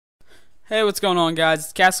Hey, what's going on, guys?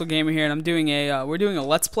 It's Castle Gamer here, and I'm doing we're doing a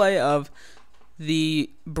let's play of the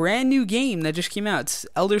brand new game that just came out. It's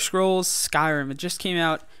Elder Scrolls Skyrim. It just came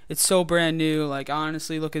out. It's so brand new. Like,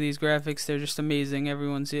 honestly, look at these graphics. They're just amazing.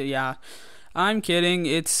 Yeah. I'm kidding.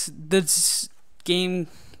 It's this game,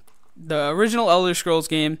 the original Elder Scrolls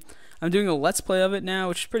game. I'm doing a let's play of it now,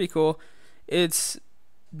 which is pretty cool. It's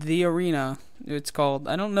the arena. It's called.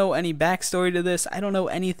 I don't know any backstory to this. I don't know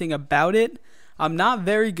anything about it. I'm not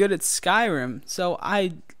very good at Skyrim, so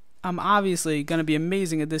I'm obviously gonna be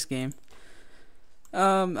amazing at this game.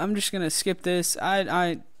 I'm just gonna skip this.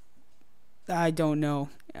 I don't know.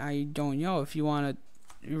 I don't know if you wanna.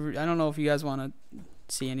 I don't know if you guys wanna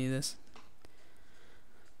see any of this.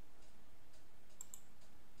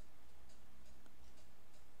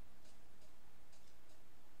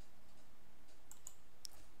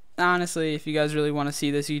 Honestly, if you guys really want to see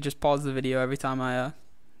this, you just pause the video every time I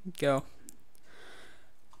go.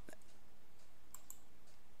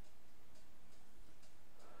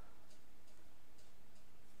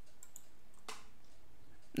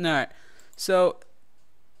 Alright, so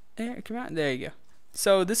come on, there you go.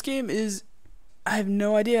 So this game is, I have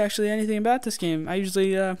no idea actually anything about this game. I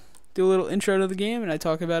usually do a little intro to the game and I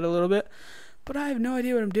talk about it a little bit, but I have no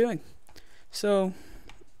idea what I'm doing. So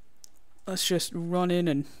let's just run in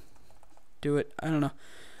and do it. I don't know.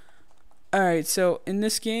 Alright, so in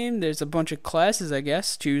this game there's a bunch of classes, I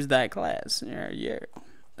guess. Choose that class. Yeah.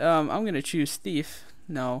 I'm gonna choose Thief.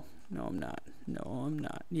 No, I'm not. No, I'm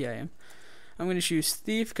not. Yeah, I am. I'm going to choose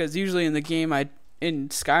Thief because usually in the game, in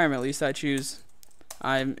Skyrim at least,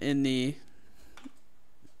 I'm in the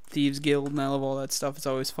Thieves Guild and I love all that stuff. It's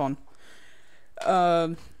always fun.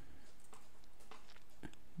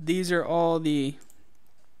 These are all the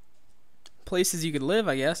places you could live,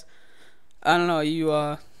 I guess. I don't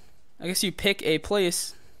know. I guess you pick a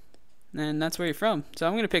place and that's where you're from. So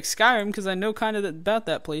I'm going to pick Skyrim because I know kind of about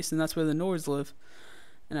that place and that's where the Nords live.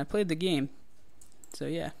 And I played the game. So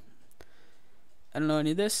yeah. I don't know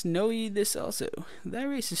any of this. Know ye this also. Thy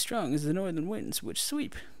race is strong as the northern winds which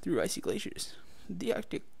sweep through icy glaciers. The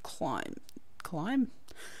Arctic climb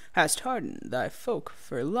hast hardened thy folk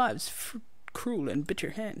for lives cruel and bitter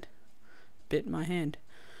hand. Bit my hand.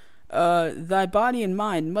 Thy body and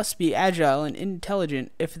mind must be agile and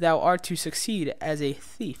intelligent if thou art to succeed as a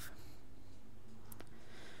thief.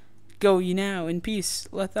 Go ye now in peace.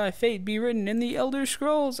 Let thy fate be written in the Elder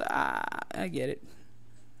Scrolls. I get it.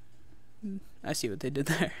 I see what they did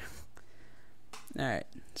there. Alright,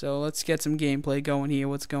 so let's get some gameplay going here.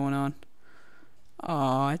 What's going on?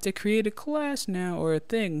 Oh, I have to create a class now, or a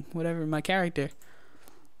thing, whatever, my character.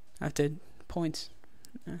 I have to, points.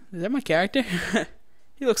 Is that my character?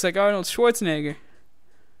 He looks like Arnold Schwarzenegger.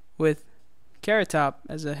 With Carrot Top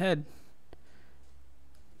as a head.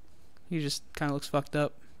 He just kind of looks fucked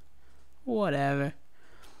up. Whatever.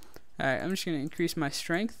 Alright, I'm just going to increase my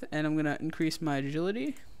strength, and I'm going to increase my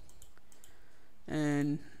agility.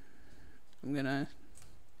 And I'm gonna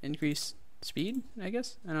increase speed, I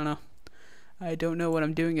guess. I don't know. I don't know what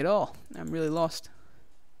I'm doing at all. I'm really lost.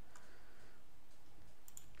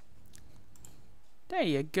 There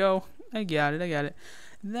you go. I got it.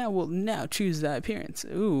 Thou wilt now choose thy appearance.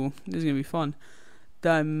 Ooh, this is gonna be fun.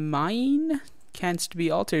 Thy mien canst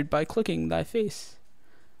be altered by clicking thy face.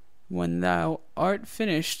 When thou art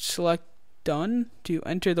finished, select Done to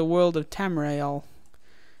enter the world of Tamriel.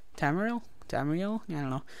 Tamriel? Tamriel? I don't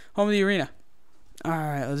know. Home of the arena.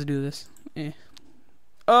 Alright, let's do this.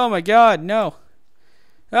 Oh my god, no.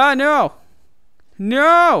 Ah, no!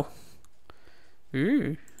 No!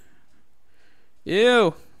 Ew.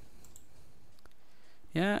 Ew.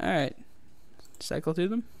 Yeah, alright. Cycle through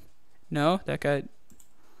them? No, that guy.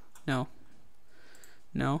 No.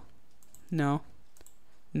 No. No.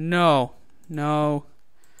 No. No.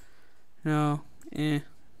 No.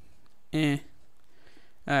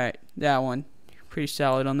 Alright, that one. Pretty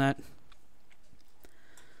solid on that.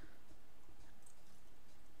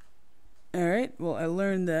 Alright, well, I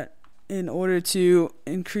learned that in order to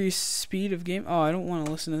increase speed of game... Oh, I don't want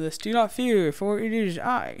to listen to this. Do not fear, for it is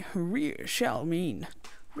I, Rear shall mean.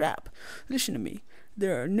 Rap, listen to me.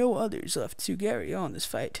 There are no others left to carry on this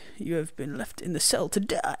fight. You have been left in the cell to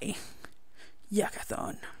die.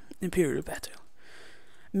 Yakathon, Imperial Battle.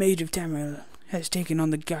 Mage of Tamriel has taken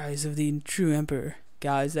on the guise of the true Emperor.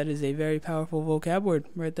 Guys, that is a very powerful vocab word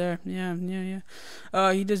right there. Yeah.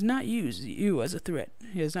 He does not use you as a threat.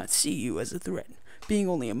 He does not see you as a threat, being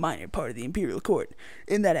only a minor part of the Imperial Court.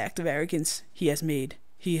 In that act of arrogance he has made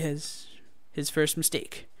his first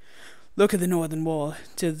mistake. Look at the northern wall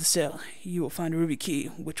to the cell. You will find a ruby key,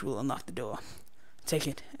 which will unlock the door. Take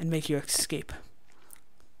it and make your escape.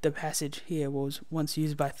 The passage here was once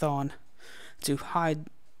used by Thawne. to hide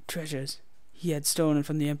treasures he had stolen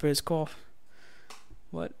from the Emperor's coffers.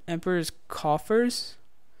 What? Emperor's coffers?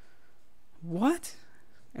 What?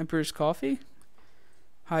 Emperor's coffee?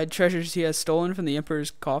 Hide treasures he has stolen from the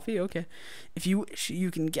Emperor's coffee? Okay. If you wish,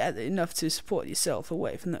 you can gather enough to support yourself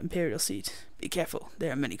away from the Imperial seat. Be careful,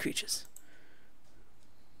 there are many creatures.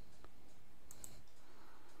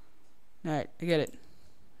 Alright, I get it.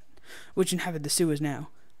 Which inhabit the sewers now?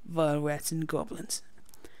 Vile rats and goblins.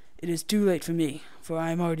 It is too late for me, for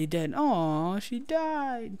I am already dead. Aw, she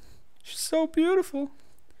died. She's so beautiful.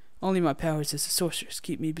 Only my powers as a sorceress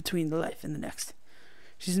keep me between the life and the next.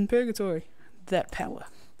 She's in purgatory. That power,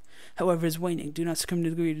 however, is waning. Do not succumb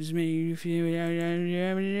to the greed as me. I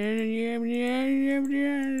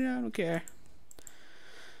don't care.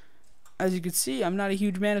 As you can see, I'm not a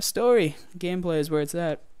huge man of story. Gameplay is where it's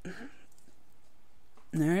at.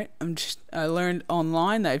 Alright, I learned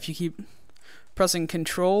online that if you keep pressing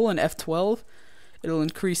Control and F12, it'll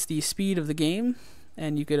increase the speed of the game,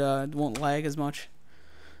 and you could won't lag as much.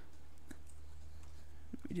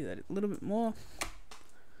 Let me do that a little bit more.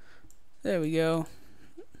 There we go.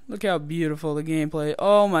 Look how beautiful the gameplay.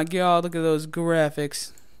 Oh my god, look at those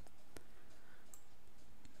graphics.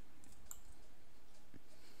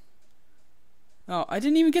 Oh, I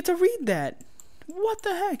didn't even get to read that. What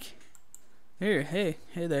the heck? Here, hey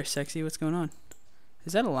there, sexy. What's going on?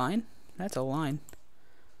 Is that a line? That's a line.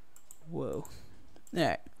 Whoa.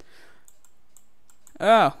 Alright.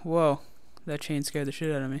 Oh, whoa. That chain scared the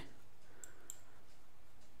shit out of me.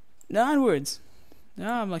 Onwards.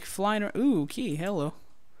 I'm like flying around. Ooh, key. Hello.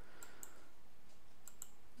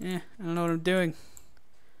 I don't know what I'm doing.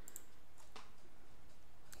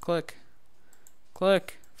 Click.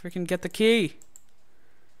 Click. Freaking get the key.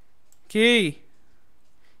 Key.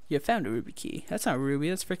 You found a ruby key. That's not ruby.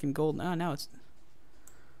 That's freaking gold. Oh, now it's...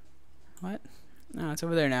 What? No, it's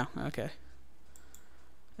over there now. Okay.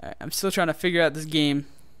 Alright, I'm still trying to figure out this game.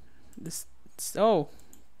 Oh,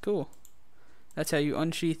 cool. That's how you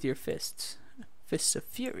unsheath your fists. Fists of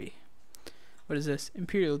Fury. What is this?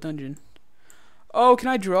 Imperial Dungeon. Oh, can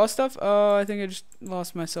I draw stuff? Oh, I think I just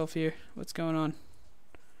lost myself here. What's going on?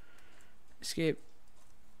 Escape.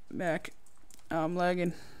 Back. Oh, I'm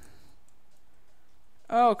lagging.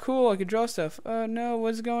 Oh, cool. I can draw stuff. Oh, no.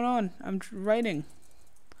 What's going on? I'm writing.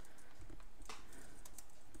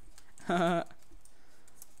 Haha.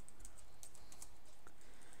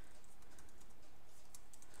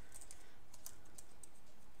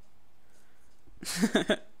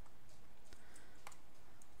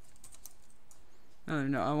 Oh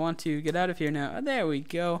no, I want to get out of here now. Oh, there we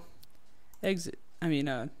go. Exit.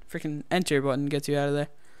 Freaking enter button gets you out of there.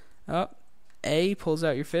 Oh, A pulls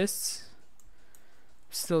out your fists.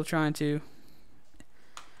 Still trying to.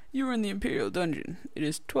 You are in the Imperial Dungeon. It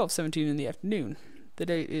is 12:17 in the afternoon. The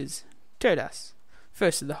date is Terdas,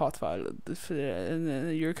 first of the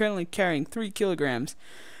Hothfire. You're currently carrying 3 kilograms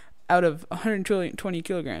out of 120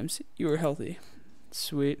 kilograms. You are healthy.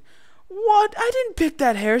 Sweet. What? I didn't pick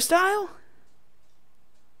that hairstyle.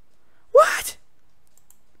 What?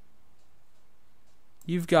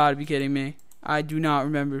 You've got to be kidding me. I do not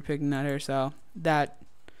remember picking that hairstyle.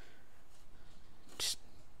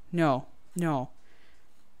 No.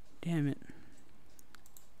 Damn it.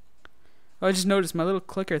 Oh, I just noticed my little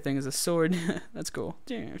clicker thing is a sword. That's cool.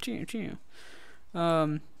 Let's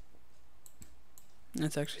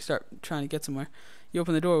actually start trying to get somewhere. You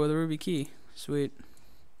open the door with a ruby key. Sweet.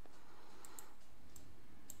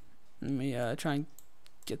 Let me try and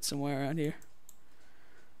get somewhere around here.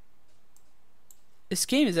 This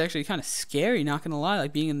game is actually kind of scary, not gonna lie,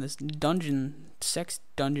 like being in this dungeon, sex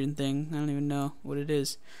dungeon thing. I don't even know what it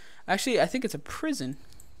is. Actually, I think it's a prison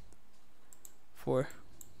for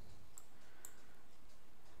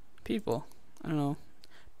people. I don't know.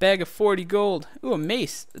 Bag of 40 gold. Ooh, a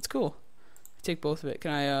mace. That's cool. Take both of it.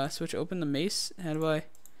 Can I switch open the mace? How do I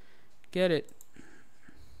get it?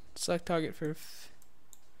 Select target for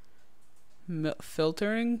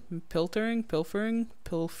pilfering. I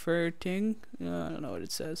don't know what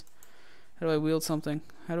it says. How do I wield something?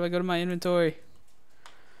 How do I go to my inventory?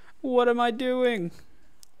 What am I doing?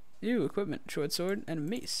 Ew, equipment. Short sword and a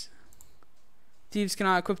mace. Thieves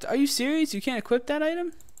cannot equip. Are you serious? You can't equip that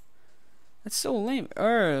item? That's so lame.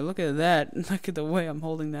 Look at that. Look at the way I'm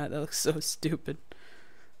holding that. That looks so stupid.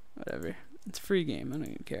 Whatever. It's a free game. I don't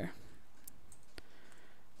even care.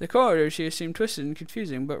 The corridors here seem twisted and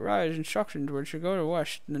confusing, but Raya's instructions were to go to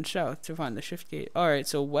west and then south to find the shift gate. Alright,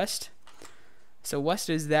 so west. So west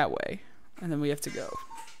is that way. And then we have to go.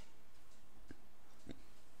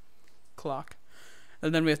 Clock.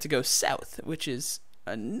 And then we have to go south, which is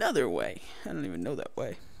another way. I don't even know that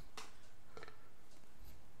way.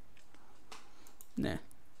 Nah.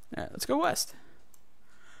 Alright, let's go west.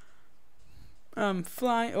 I'm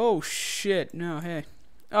flying. Oh, shit. No, hey.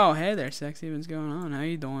 Oh, hey there, sexy. What's going on? How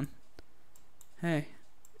you doing? Hey.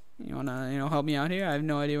 You wanna, help me out here? I have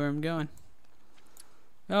no idea where I'm going.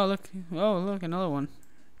 Oh, look. Oh, look, another one.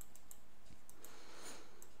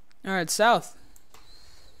 Alright, south.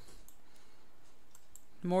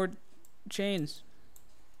 More chains.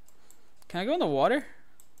 Can I go in the water?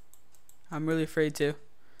 I'm really afraid to.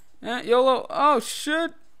 YOLO. Oh,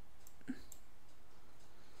 shit.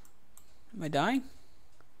 Am I dying?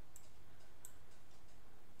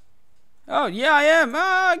 Oh, yeah, I am.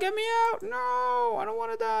 Ah, get me out. No, I don't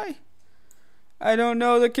want to die. I don't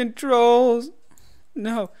know the controls.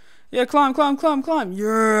 No. Yeah, climb.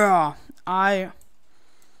 Yeah. I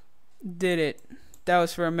did it. That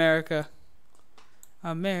was for America.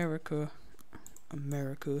 America.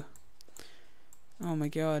 Oh my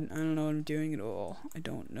god, I don't know what I'm doing at all. I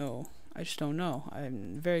don't know. I just don't know.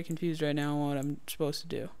 I'm very confused right now on what I'm supposed to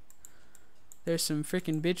do. There's some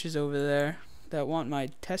freaking bitches over there that want my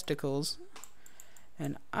testicles,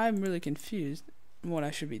 and I'm really confused on what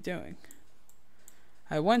I should be doing.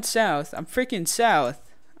 I went south. I'm freaking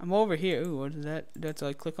south. I'm over here. Ooh, what is that? Do I have to,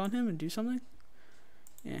 like, click on him and do something?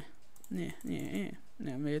 Yeah. Now,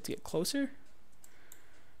 maybe I have to get closer?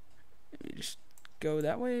 Maybe just go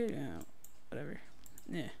that way? Yeah, whatever.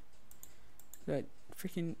 Yeah. But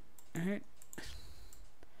freaking... Alright.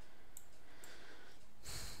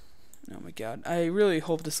 Oh my god. I really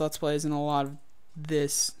hope this Let's Play isn't a lot of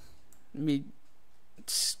this. Me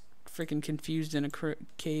freaking confused in a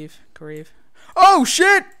cave. Oh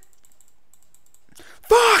shit!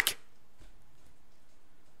 Fuck!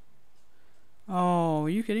 Oh, are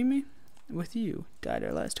you kidding me? With you died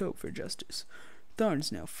our last hope for justice. Tharn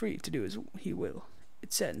is now free to do as he will.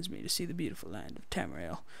 It saddens me to see the beautiful land of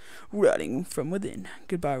Tamriel rotting from within.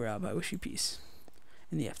 Goodbye, Rob. I wish you peace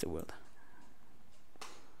in the afterworld.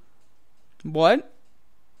 What?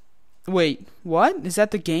 Wait, what? Is that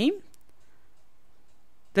the game?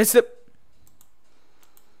 That's the...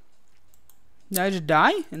 Now I just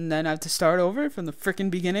die? And then I have to start over from the frickin'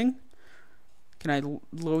 beginning? Can I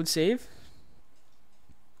load save?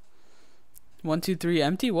 1, 2, 3,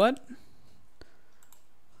 empty? What?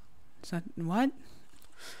 Is that... What?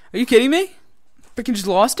 Are you kidding me? Freaking just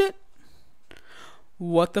lost it?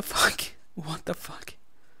 What the fuck? What the fuck?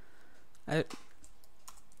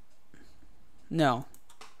 No.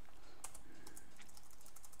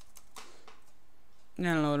 I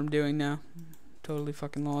don't know what I'm doing now. Totally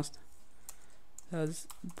fucking lost. That was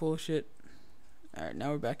bullshit. Alright,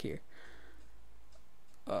 now we're back here.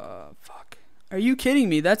 Fuck. Are you kidding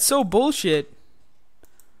me? That's so bullshit.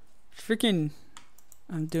 Freaking...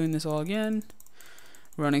 I'm doing this all again.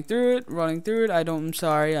 Running through it. I'm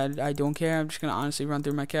sorry. I don't care. I'm just gonna honestly run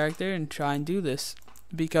through my character and try and do this.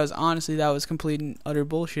 Because honestly, that was complete and utter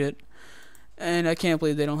bullshit. And I can't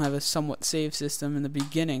believe they don't have a somewhat save system in the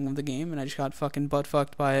beginning of the game. And I just got fucking butt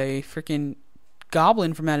fucked by a freaking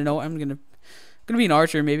goblin from out of nowhere. I'm gonna be an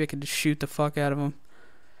archer. Maybe I could just shoot the fuck out of him.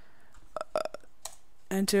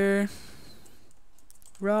 Enter.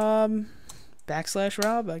 Rob. /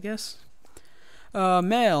 Rob, I guess.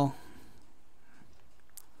 Male.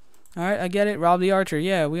 Alright, I get it. Rob the Archer.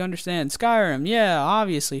 Yeah, we understand. Skyrim. Yeah,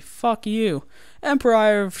 obviously. Fuck you.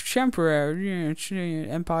 Empire of Tamriel.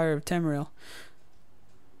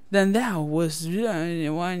 Then thou was...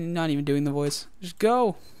 why not even doing the voice? Just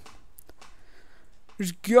go.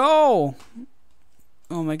 Just go.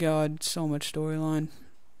 Oh my god. So much storyline.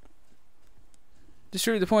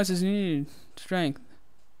 Distribute the points as needed. Strength.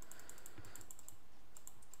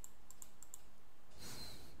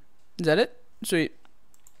 Is that it? Sweet.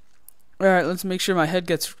 Alright, let's make sure my head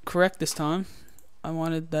gets correct this time. I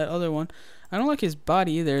wanted that other one. I don't like his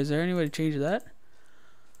body either. Is there any way to change that?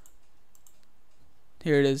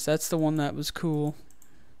 Here it is. That's the one that was cool.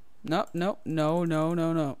 No.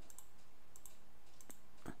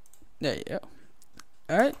 There you go.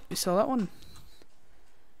 Alright, you saw that one?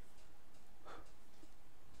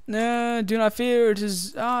 No, do not fear. It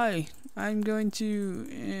is I. I'm going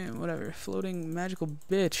to... whatever. Floating magical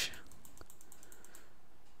bitch.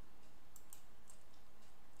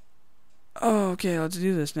 Oh, okay, let's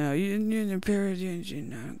do this now. I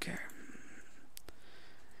don't care.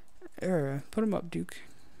 Put him up, Duke.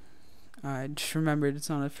 I just remembered it's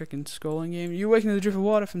not a freaking scrolling game. You awaken to the drip of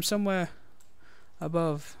water from somewhere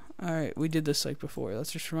above. Alright, we did this like before.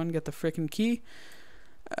 Let's just run, get the freaking key.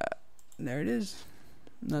 There it is.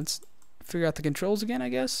 Let's figure out the controls again, I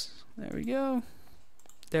guess. There we go.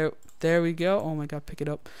 There we go. Oh my god, pick it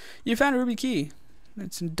up. You found a ruby key.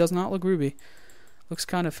 It does not look ruby. Looks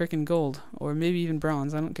kind of freaking gold. Or maybe even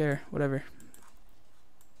bronze. I don't care. Whatever.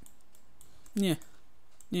 Yeah.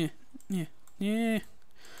 Yeah. Yeah. Yeah.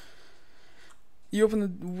 You open the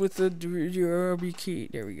with the RB key.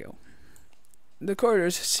 There we go. The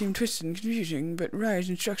corridors seem twisted and confusing, but Rye's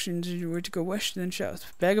instructions were to go west and then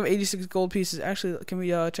south. Bag of 86 gold pieces. Actually, can we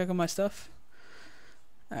check on my stuff?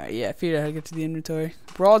 Alright, yeah, figured out how to get to the inventory.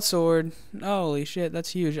 Broadsword. Holy shit, that's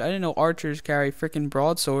huge. I didn't know archers carry freaking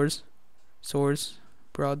broadswords.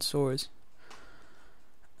 Broadswords.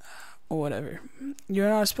 Whatever. You're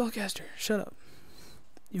not a spellcaster. Shut up.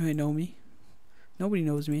 You ain't know me. Nobody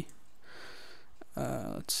knows me.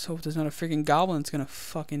 Let's hope there's not a freaking goblin that's gonna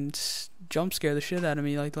fucking jump scare the shit out of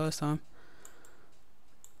me like the last time.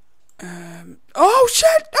 Oh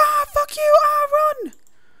shit! Ah, fuck you! Ah, run!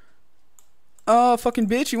 Oh, fucking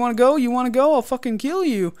bitch, you wanna go? You wanna go? I'll fucking kill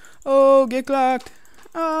you. Oh, get clocked.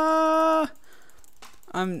 Ah!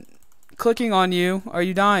 I'm clicking on you. Are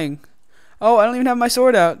you dying? Oh, I don't even have my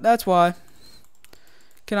sword out. That's why.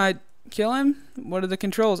 Can I kill him? What are the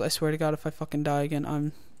controls? I swear to God, if I fucking die again,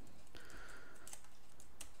 I'm...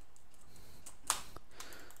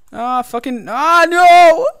 Ah, fucking... Ah,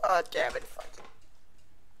 no! Ah, damn it.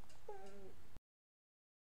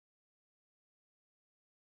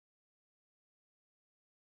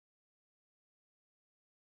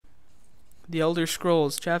 The Elder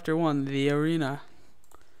Scrolls, Chapter 1, The Arena.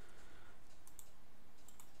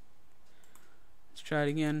 Let's try it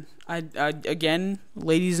again. Again,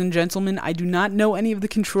 ladies and gentlemen, I do not know any of the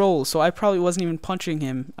controls, so I probably wasn't even punching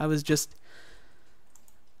him. I was just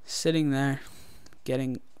sitting there,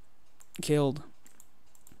 getting killed.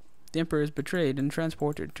 The Emperor is betrayed and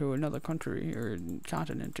transported to another country, or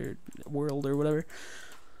continent, or world, or whatever.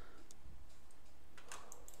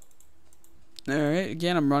 Alright,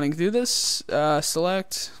 again, I'm running through this.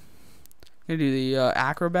 Select. I'm gonna do the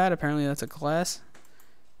acrobat. Apparently, that's a class.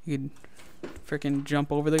 You can freaking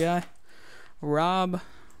jump over the guy. Rob.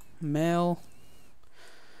 Male.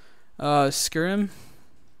 Scrim.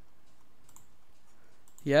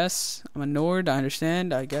 Yes, I'm a Nord. I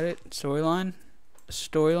understand. I get it. Storyline.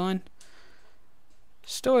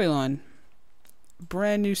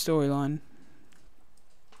 Brand new storyline.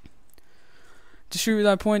 Distribute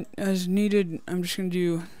that point as needed. I'm just going to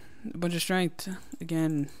do a bunch of strength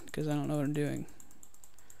again because I don't know what I'm doing.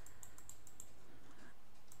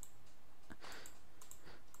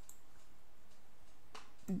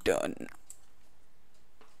 Done.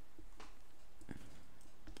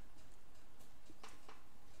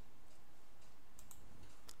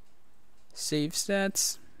 Save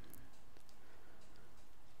stats.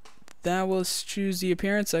 That will choose the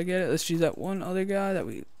appearance. I get it. Let's choose that one other guy that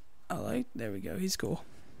I like. There we go. He's cool.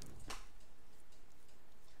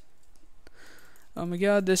 Oh my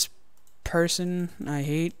god, this person I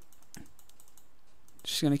hate.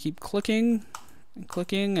 Just gonna keep clicking and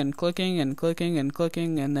clicking and clicking and clicking and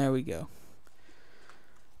clicking, and there we go.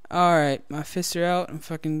 Alright, my fists are out. I'm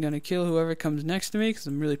fucking gonna kill whoever comes next to me because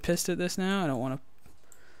I'm really pissed at this now. I don't want to.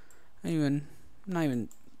 I'm not even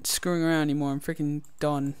screwing around anymore. I'm freaking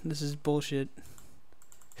done. This is bullshit.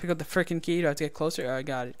 Pick up the freaking key. Do I have to get closer? Oh, I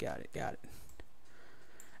got it.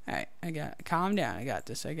 Alright, I got it. Calm down. I got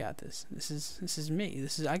this. This is me.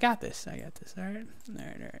 I got this. Alright.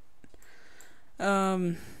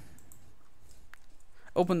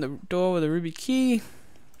 Open the door with a ruby key.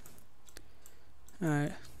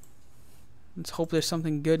 Alright. Let's hope there's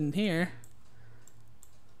something good in here.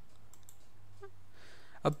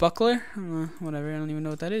 A buckler? Whatever, I don't even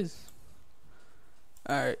know what that is.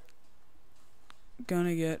 Alright.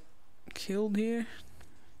 Gonna get killed here.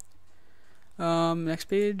 Next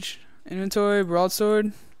page. Inventory,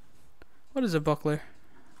 broadsword. What is a buckler?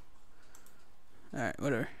 Alright,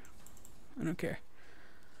 whatever. I don't care.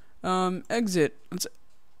 Exit. Let's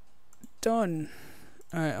done.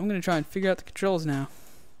 Alright, I'm gonna try and figure out the controls now.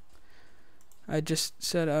 I just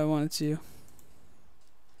said I wanted to.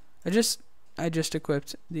 I just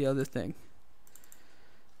equipped the other thing.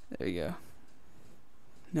 There you go.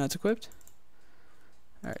 Now it's equipped.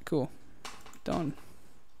 Alright, cool. Done.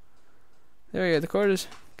 There we go, the quarters.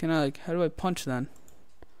 Can I, how do I punch then?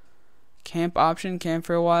 Camp option, camp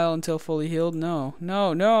for a while until fully healed? No.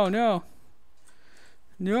 0.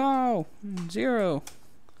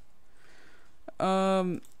 How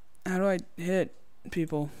do I hit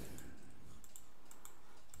people?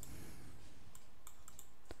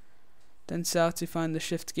 Then south to find the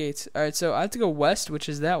shift gates. Alright, so I have to go west, which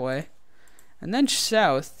is that way. And then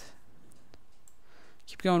south.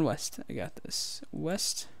 Keep going west. I got this.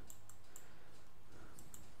 West.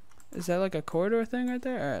 Is that like a corridor thing right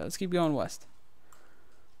there? Alright, let's keep going west.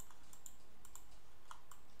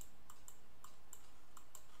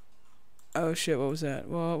 Oh shit, what was that?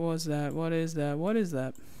 What was that? What is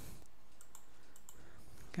that?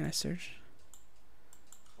 Can I search?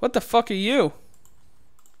 What the fuck are you?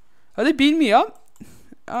 Are they beating me up?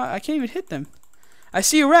 I can't even hit them. I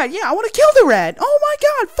see a rat. Yeah, I want to kill the rat. Oh my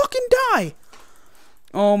god, fucking die.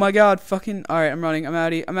 Oh my god, fucking. Alright, I'm running. I'm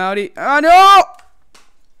outie. I'm outie. Oh no!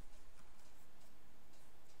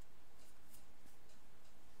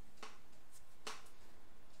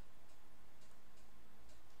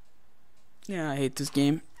 Yeah, I hate this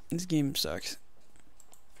game. This game sucks.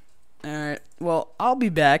 Alright, well, I'll be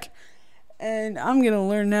back. And I'm gonna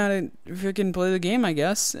learn how to freaking play the game, I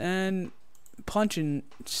guess. And punch and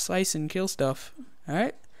slice and kill stuff.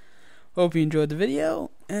 Alright? Hope you enjoyed the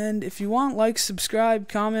video. And if you want, like, subscribe,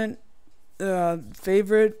 comment,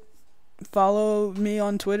 favorite, follow me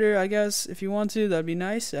on Twitter, I guess. If you want to, that'd be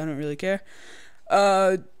nice. I don't really care.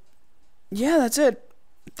 Yeah, that's it.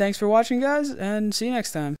 Thanks for watching, guys, and see you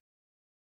next time.